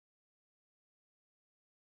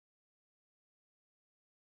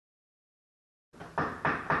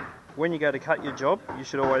when you go to cut your job, you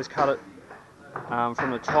should always cut it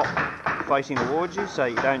from the top facing towards you so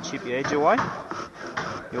you don't chip your edge away.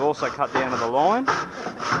 You also cut down to the line.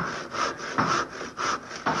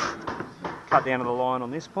 Cut down to the line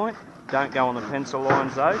on this point. Don't go on the pencil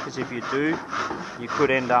lines though, because if you do, you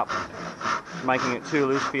could end up making it too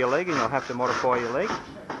loose for your leg and you'll have to modify your leg.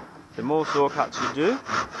 The more saw cuts you do,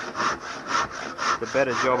 the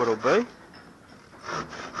better job it'll be.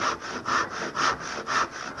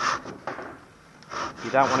 You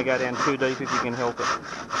don't want to go down too deep if you can help it.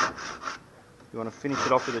 You want to finish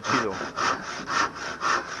it off with a chisel.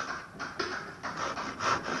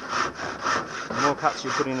 The more cuts you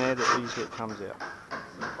put in there, the easier it comes out.